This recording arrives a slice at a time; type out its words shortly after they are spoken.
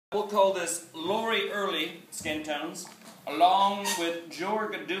We'll call this Lori Early skin tones, along with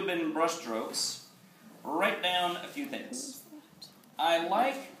Jorg Dubin brushstrokes. Write down a few things. I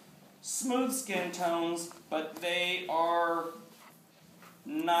like smooth skin tones, but they are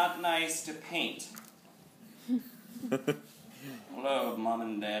not nice to paint. Hello, Mom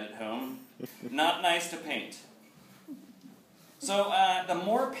and Dad at home. Not nice to paint. So the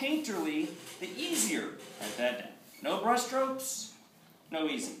more painterly, the easier. Write that down. No brushstrokes. No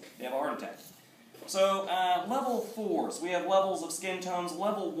easy. They have a heart attack. So, level 4s. We have levels of skin tones.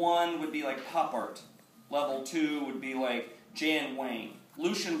 Level 1 would be like pop art. Level 2 would be like Jan Wayne.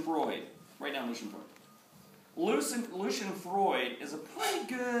 Lucian Freud. Write down Lucian Freud. Lucian Freud is a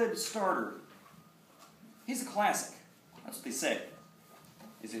pretty good starter. He's a classic. That's what they say.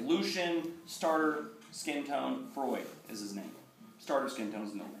 He's a Lucian starter skin tone. Freud is his name. Starter skin tone is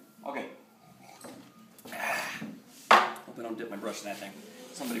his name. Okay. Hope I don't dip my brush in that thing.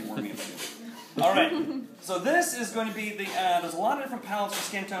 Somebody warn me if I do. Alright, so this is going to be the, there's a lot of different palettes for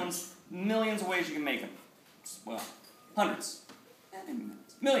skin tones, millions of ways you can make them. Well, hundreds.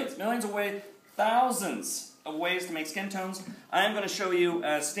 Millions of ways, thousands of ways to make skin tones. I am going to show you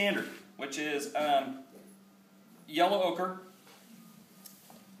standard, which is yellow ochre,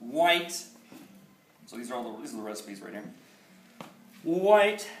 white, so these are the recipes right here.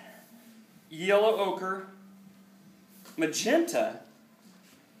 White, yellow ochre, magenta,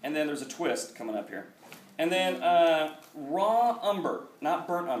 and then there's a twist coming up here. And then raw umber, not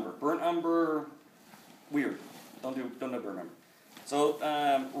burnt umber. Burnt umber, weird. Don't do burnt umber. So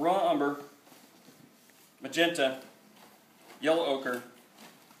raw umber, magenta, yellow ochre,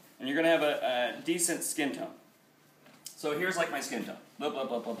 and you're going to have a decent skin tone. So here's like my skin tone. Blah, blah,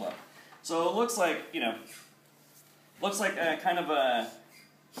 blah, blah, blah. So it looks like, looks like kind of a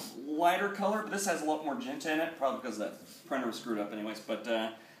lighter color, but this has a lot more magenta in it, probably because the printer was screwed up anyways. But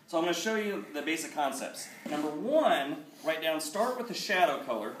so I'm going to show you the basic concepts. Number 1, write down, start with the shadow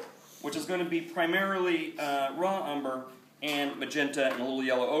color, which is going to be primarily raw umber and magenta and a little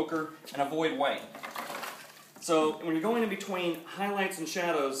yellow ochre, and avoid white. So when you're going in between highlights and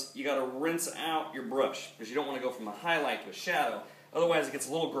shadows, you got to rinse out your brush, because you don't want to go from a highlight to a shadow, otherwise it gets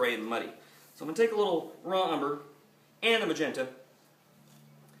a little gray and muddy. So I'm going to take a little raw umber and a magenta,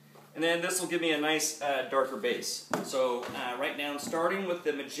 and then this will give me a nice darker base. So write down, starting with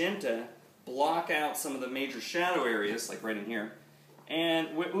the magenta, block out some of the major shadow areas, like right in here. And,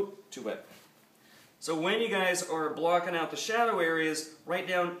 oop, too wet. So when you guys are blocking out the shadow areas, write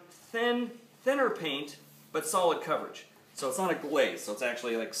down thinner paint, but solid coverage. So it's not a glaze, so it's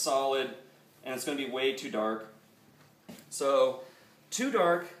actually like solid, and it's going to be way too dark. So, too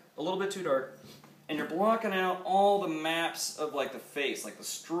dark, a little bit too dark. And you're blocking out all the maps of like the face, like the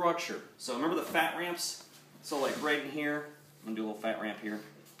structure. So remember the fat ramps? So like right in here, I'm going to do a little fat ramp here.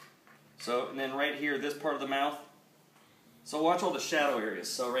 So, and then right here, this part of the mouth. So watch all the shadow areas.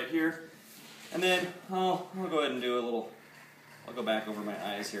 So right here. And then, I'll go ahead and do a little, I'll go back over my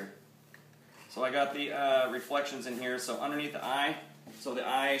eyes here. So I got the reflections in here. So underneath the eye, so the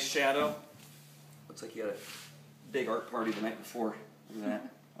eye shadow. Looks like you had a big art party the night before. Look at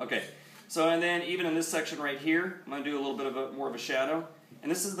that. Okay. So, and then even in this section right here, I'm going to do a little bit of more of a shadow.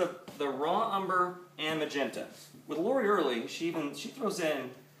 And this is the raw umber and magenta. With Lori Early, she throws in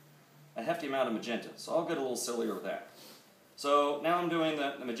a hefty amount of magenta. So I'll get a little sillier with that. So now I'm doing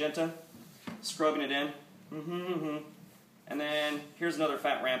the magenta, scrubbing it in. And then here's another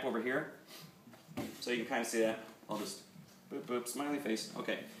fat ramp over here. So you can kind of see that. I'll just boop, boop, smiley face.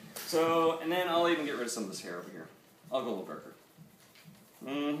 Okay. So, and then I'll even get rid of some of this hair over here. I'll go a little darker.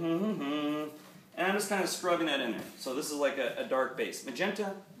 And I'm just kind of scrubbing that in there. So this is like a dark base.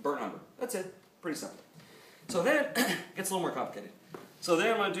 Magenta, burnt umber. That's it. Pretty simple. So then, it gets a little more complicated. So then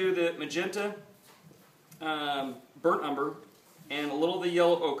I'm going to do the magenta, burnt umber, and a little of the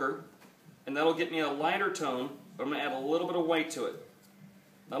yellow ochre. And that'll get me a lighter tone, but I'm going to add a little bit of white to it.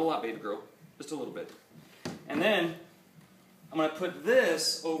 Not a lot, baby girl. Just a little bit. And then, I'm going to put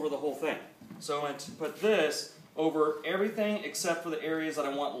this over the whole thing. So I'm going to put this over everything except for the areas that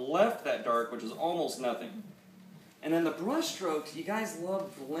I want left that dark, which is almost nothing. And then the brush strokes, you guys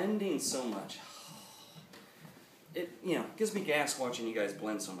love blending so much. It, gives me gas watching you guys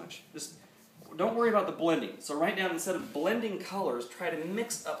blend so much. Just don't worry about the blending. So write down, instead of blending colors, try to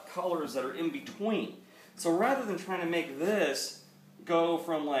mix up colors that are in between. So rather than trying to make this go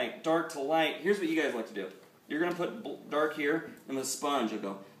from like dark to light, here's what you guys like to do. You're going to put dark here, and with a sponge, you'll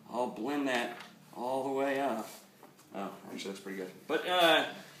go, I'll blend that all the way up. Oh, actually looks pretty good. But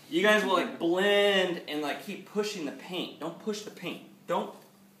you guys will like blend and like keep pushing the paint. Don't push the paint. Don't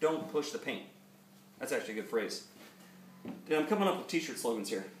push the paint. That's actually a good phrase. Dude, I'm coming up with t-shirt slogans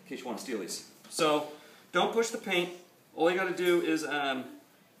here, in case you want to steal these. So, don't push the paint. All you got to do is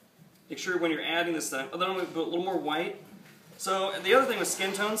make sure when you're adding this stuff, then I'm going to put a little more white. So, the other thing with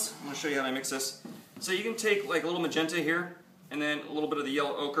skin tones, I'm going to show you how I mix this. So you can take like a little magenta here, and then a little bit of the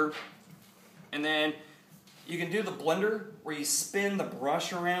yellow ochre, and then you can do the blender where you spin the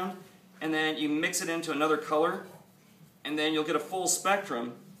brush around, and then you mix it into another color, and then you'll get a full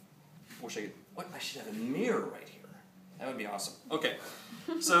spectrum. I wish I could, what? I should have a mirror right here. That would be awesome. Okay,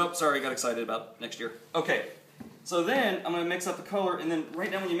 so, sorry, I got excited about next year. Okay, so then I'm going to mix up the color, and then right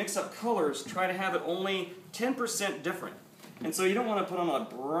now when you mix up colors, try to have it only 10% different. And so you don't want to put on a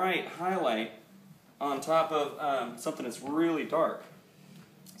bright highlight on top of something that's really dark.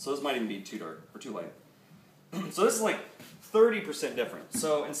 So this might even be too dark, or too light. So this is like 30% different.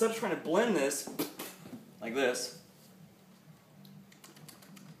 So instead of trying to blend this, like this,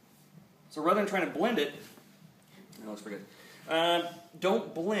 so rather than trying to blend it, that looks pretty good.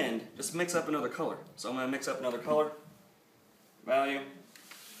 Don't blend, just mix up another color. So I'm going to mix up another color, value,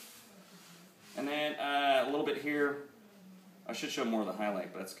 and then a little bit here. I should show more of the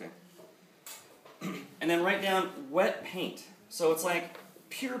highlight, but that's okay. And then write down wet paint. So it's like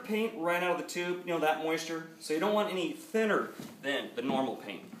pure paint right out of the tube, you know, that moisture. So you don't want any thinner than the normal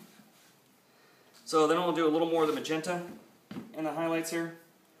paint. So then I'll do a little more of the magenta in the highlights here.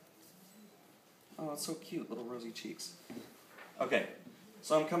 Oh, it's so cute, little rosy cheeks. Okay,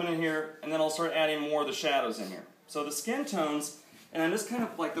 so I'm coming in here, and then I'll start adding more of the shadows in here. So the skin tones, and I'm just kind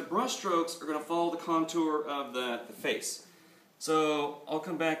of like the brush strokes are going to follow the contour of the face. So I'll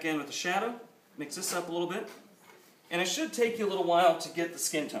come back in with the shadow, mix this up a little bit, and it should take you a little while to get the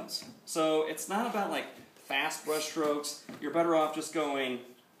skin tones. So it's not about like fast brush strokes. You're better off just going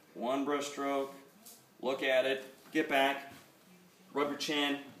one brush stroke, look at it, get back, rub your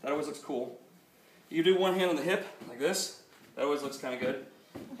chin. That always looks cool. You do one hand on the hip, like this. That always looks kind of good.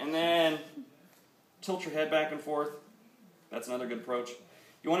 And then tilt your head back and forth. That's another good approach.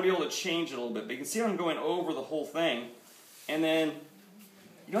 You want to be able to change it a little bit, but you can see I'm going over the whole thing. And then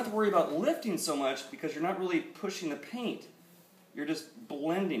you don't have to worry about lifting so much because you're not really pushing the paint. You're just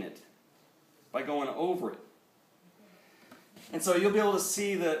blending it by going over it. And so you'll be able to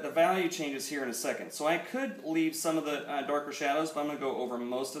see the value changes here in a second. So I could leave some of the darker shadows, but I'm going to go over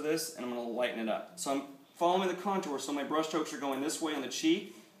most of this and I'm going to lighten it up. So I'm following the contour, so my brush strokes are going this way on the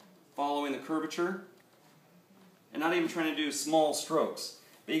cheek, following the curvature, and not even trying to do small strokes.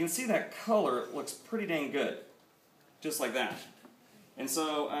 But you can see that color looks pretty dang good, just like that. And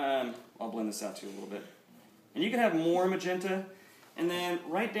so I'll blend this out too a little bit. And you can have more magenta. And then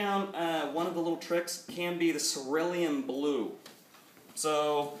write down one of the little tricks can be the cerulean blue.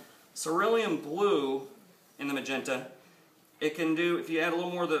 So cerulean blue in the magenta, it can do, if you add a little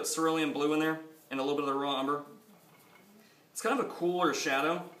more of the cerulean blue in there and a little bit of the raw umber, it's kind of a cooler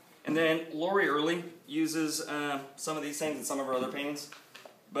shadow. And then Lori Early uses some of these things in some of her other paintings.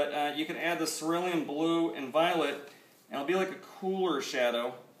 But you can add the cerulean blue and violet, and it'll be like a cooler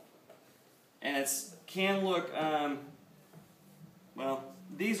shadow. And it can look... well,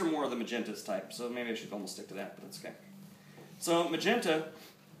 these are more of the magentas type, so maybe I should almost stick to that, but that's okay. So magenta,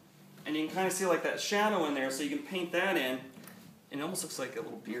 and you can kind of see like that shadow in there, so you can paint that in, and it almost looks like a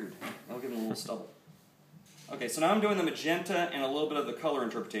little beard. I'll give him a little stubble. Okay, so now I'm doing the magenta and a little bit of the color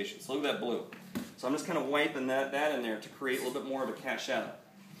interpretation. So look at that blue. So I'm just kind of wiping that in there to create a little bit more of a cast shadow.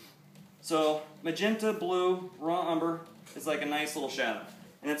 So magenta, blue, raw umber is like a nice little shadow.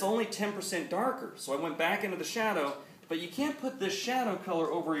 And it's only 10% darker, so I went back into the shadow. But you can't put this shadow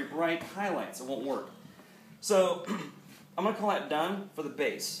color over your bright highlights. It won't work. So I'm going to call that done for the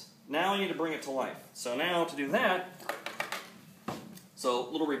base. Now I need to bring it to life. So now to do that, so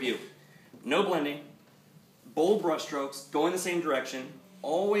little review. No blending, bold brush strokes, go in the same direction,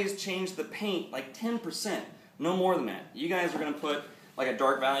 always change the paint like 10%, no more than that. You guys are going to put like a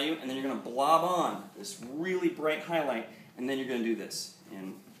dark value, and then you're going to blob on this really bright highlight, and then you're going to do this,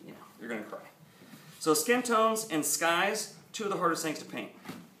 and you know, you're going to cry. So skin tones and skies, two of the hardest things to paint.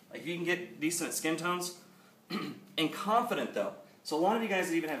 Like if you can get decent skin tones, and confident though. So a lot of you guys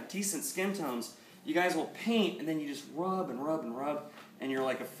that even have decent skin tones, you guys will paint and then you just rub and rub and rub, and you're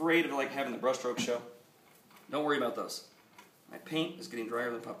like afraid of like having the brush stroke show. Don't worry about those. My paint is getting drier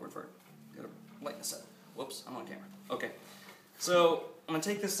than popcorn fart. Gotta lighten this up. Whoops, I'm on camera. Okay. So I'm gonna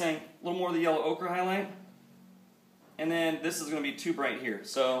take this thing, a little more of the yellow ochre highlight, and then this is gonna be too bright here.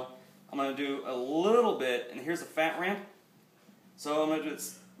 So I'm going to do a little bit, and here's a fat ramp. So I'm going to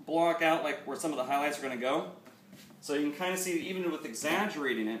just block out like where some of the highlights are going to go. So you can kind of see, even with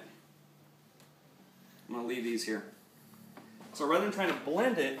exaggerating it, I'm going to leave these here. So rather than trying to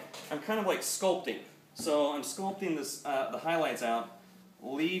blend it, I'm kind of like sculpting. So I'm sculpting this, the highlights out,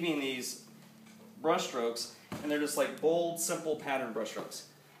 leaving these brush strokes, and they're just like bold, simple pattern brush strokes.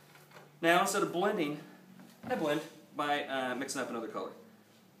 Now instead of blending, I blend by mixing up another color.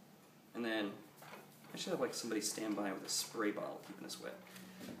 And then I should have like somebody stand by with a spray bottle keeping this wet.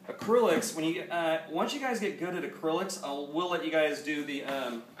 Acrylics, when you get, once you guys get good at acrylics, we'll let you guys do the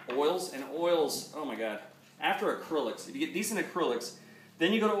oils. And oils, oh my god. After acrylics, if you get decent acrylics,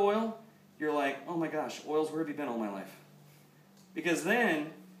 then you go to oil, you're like, oh my gosh, oils, where have you been all my life? Because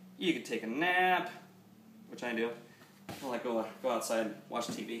then you could take a nap, which I do. I like go outside, watch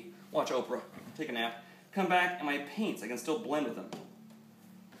TV, watch Oprah, take a nap, come back, and my paints, I can still blend with them.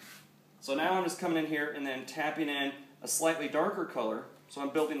 So now I'm just coming in here and then tapping in a slightly darker color, so I'm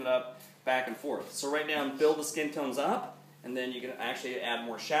building it up back and forth. So right now, build the skin tones up, and then you can actually add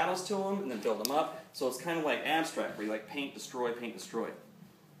more shadows to them, and then build them up. So it's kind of like abstract, where you like paint, destroy, paint, destroy.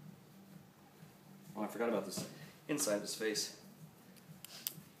 Oh, I forgot about this inside of his face.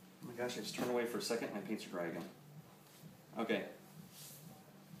 Oh my gosh, I just turned away for a second, and my paints are dry again. Okay.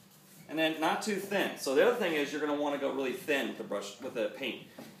 And then not too thin. So the other thing is you're going to want to go really thin with the brush, with the paint.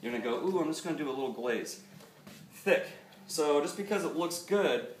 You're going to go, ooh, I'm just going to do a little glaze. Thick. So just because it looks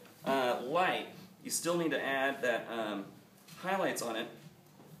good, light, you still need to add that highlights on it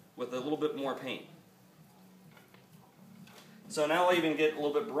with a little bit more paint. So now I'll even get a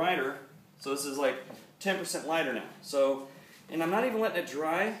little bit brighter. So this is like 10% lighter now. So, and I'm not even letting it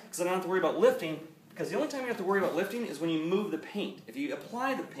dry because I don't have to worry about lifting, because the only time you have to worry about lifting is when you move the paint. If you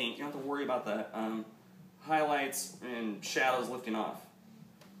apply the paint, you don't have to worry about the highlights and shadows lifting off.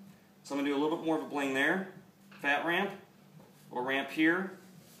 So I'm going to do a little bit more of a bling there. Fat ramp, little ramp here,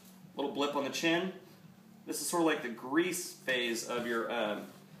 little blip on the chin. This is sort of like the grease phase of your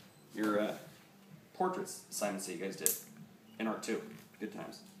portraits assignments that you guys did in Art 2. Good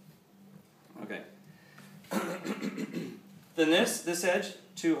times. Okay. Then this edge,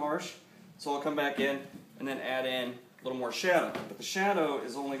 too harsh, so I'll come back in and then add in a little more shadow. But the shadow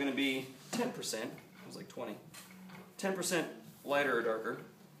is only going to be 10%. It was like 20. 10% lighter or darker.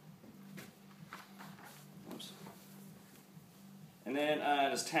 Oops. And then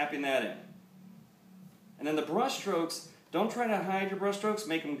just tapping that in. And then the brush strokes, don't try to hide your brush strokes,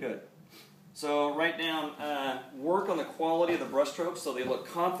 make them good. So write down, work on the quality of the brush strokes so they look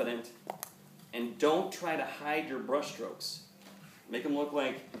confident, and don't try to hide your brush strokes. Make them look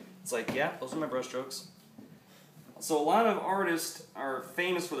like, it's like, yeah, those are my brush strokes. So a lot of artists are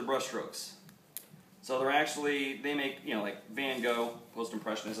famous for their brush strokes. So they're actually, they make, you know, like Van Gogh,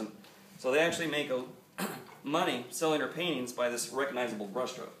 Post-Impressionism. So they actually make money selling their paintings by this recognizable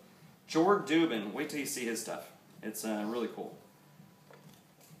brush stroke. Jord Dubin, wait till you see his stuff. It's really cool.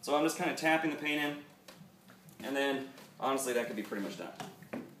 So I'm just kind of tapping the paint in, and then honestly that could be pretty much done.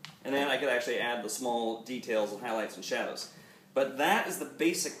 And then I could actually add the small details and highlights and shadows. But that is the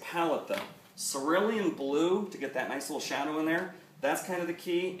basic palette though. Cerulean blue to get that nice little shadow in there, that's kind of the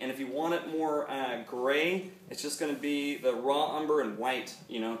key. And if you want it more gray, it's just going to be the raw umber and white,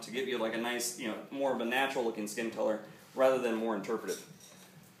 you know, to give you like a nice, you know, more of a natural looking skin color rather than more interpretive.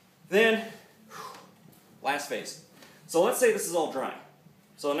 Then, last phase. So let's say this is all dry.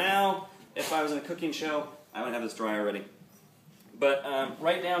 So now, if I was in a cooking show, I would have this dry already. But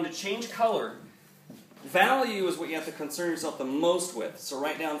write down to change color. Value is what you have to concern yourself the most with. So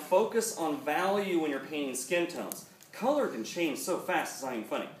write down, focus on value when you're painting skin tones. Color can change so fast, it's not even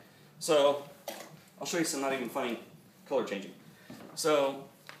funny. So, I'll show you some not even funny color changing. So,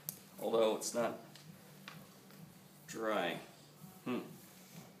 although it's not dry.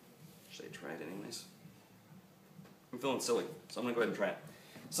 Should I try it anyways? I'm feeling silly, so I'm going to go ahead and try it.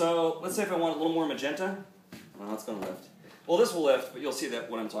 So, let's say if I want a little more magenta. Well, it's going to lift. Well, this will lift, but you'll see that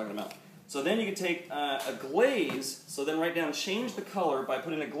what I'm talking about. So then you can take a glaze, so then write down change the color by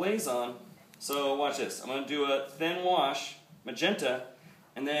putting a glaze on. So watch this. I'm going to do a thin wash, magenta,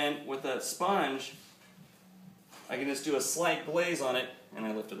 and then with a sponge, I can just do a slight glaze on it, and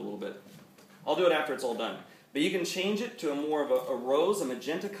I lift it a little bit. I'll do it after it's all done. But you can change it to a more of a rose, a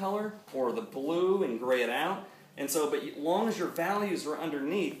magenta color, or the blue and gray it out. And so, but as long as your values are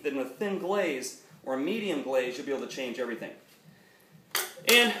underneath, then with a thin glaze or a medium glaze, you'll be able to change everything.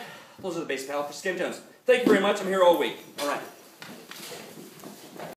 And those are the basic palette for skin tones. Thank you very much. I'm here all week. All right.